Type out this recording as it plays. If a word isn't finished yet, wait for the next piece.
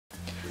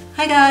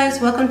Hi guys,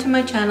 welcome to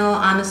my channel,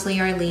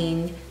 Honestly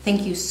Arlene.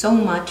 Thank you so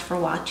much for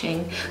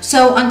watching.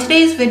 So on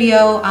today's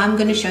video, I'm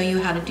going to show you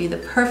how to do the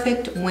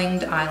perfect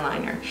winged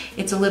eyeliner.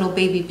 It's a little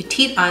baby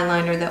petite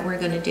eyeliner that we're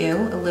going to do,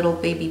 a little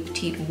baby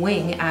petite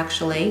wing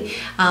actually.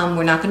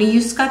 We're not going to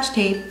use Scotch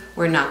tape,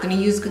 we're not going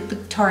to use the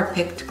tar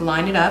pick to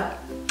line it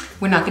up,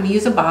 we're not going to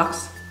use a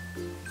box,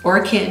 or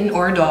a kitten,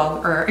 or a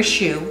dog, or a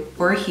shoe,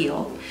 or a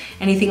heel,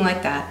 anything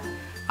like that.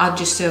 I'll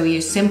just show you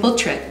a simple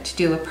trick to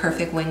do a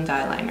perfect winged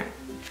eyeliner.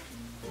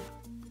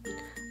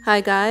 Hi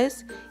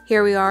guys,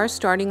 here we are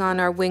starting on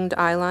our winged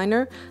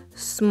eyeliner.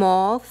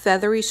 Small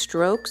feathery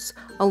strokes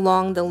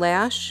along the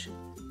lash.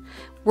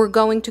 We're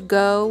going to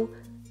go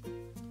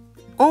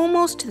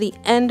almost to the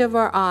end of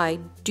our eye.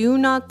 Do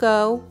not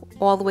go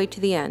all the way to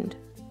the end,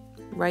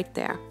 right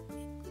there.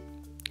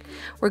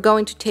 We're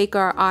going to take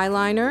our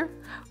eyeliner,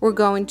 we're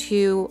going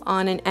to,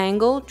 on an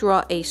angle,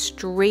 draw a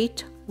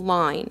straight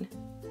line.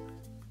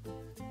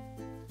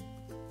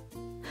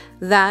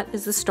 That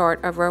is the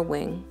start of our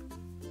wing.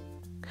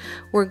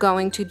 We're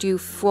going to do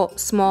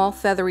small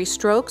feathery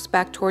strokes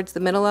back towards the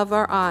middle of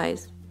our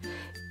eyes.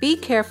 Be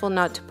careful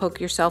not to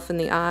poke yourself in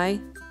the eye.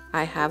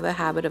 I have a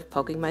habit of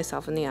poking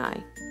myself in the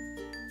eye.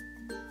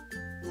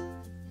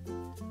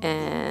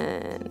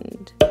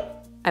 And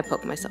I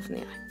poke myself in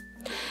the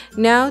eye.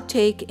 Now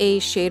take a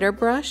shader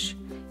brush.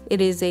 It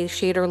is a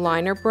shader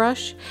liner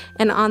brush.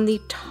 And on the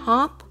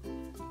top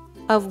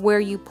of where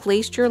you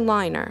placed your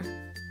liner,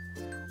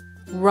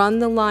 run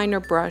the liner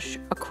brush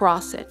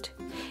across it.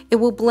 It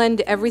will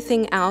blend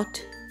everything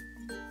out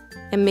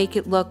and make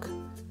it look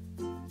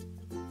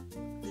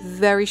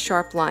very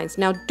sharp lines.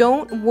 Now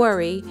don't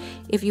worry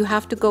if you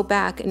have to go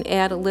back and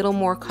add a little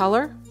more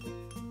color.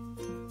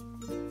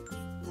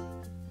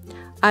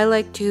 I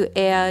like to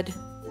add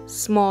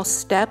small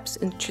steps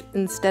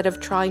instead of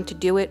trying to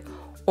do it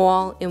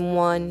all in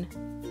one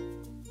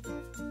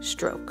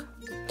stroke.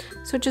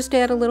 So just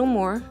add a little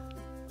more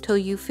till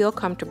you feel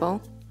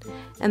comfortable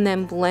and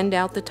then blend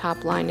out the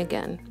top line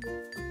again.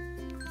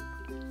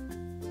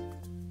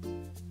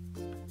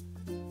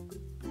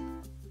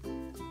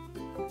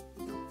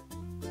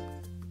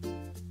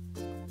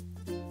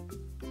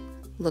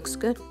 Looks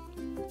good.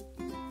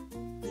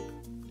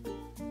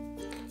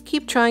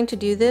 Keep trying to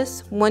do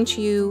this. Once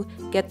you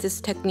get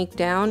this technique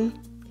down,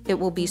 it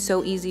will be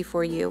so easy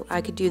for you. I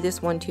could do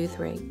this 1, 2,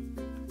 3.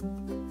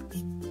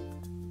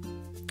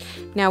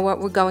 Now what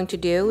we're going to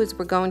do is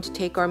we're going to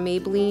take our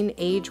Maybelline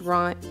Age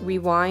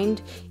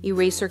Rewind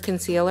Eraser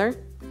Concealer.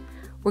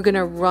 We're going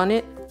to run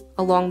it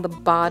along the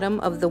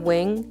bottom of the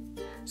wing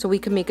so we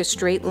can make a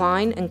straight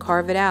line and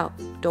carve it out.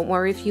 Don't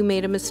worry if you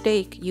made a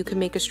mistake, you can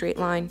make a straight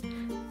line.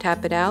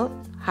 Tap it out,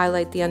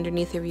 highlight the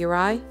underneath of your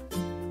eye.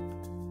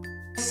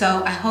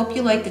 So I hope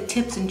you like the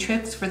tips and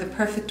tricks for the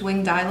perfect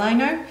winged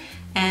eyeliner,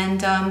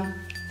 and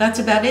that's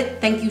about it.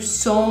 Thank you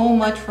so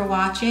much for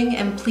watching,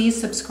 and please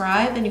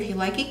subscribe, and if you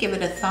like it, give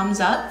it a thumbs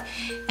up,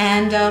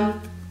 and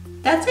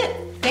that's it.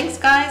 Thanks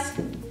guys.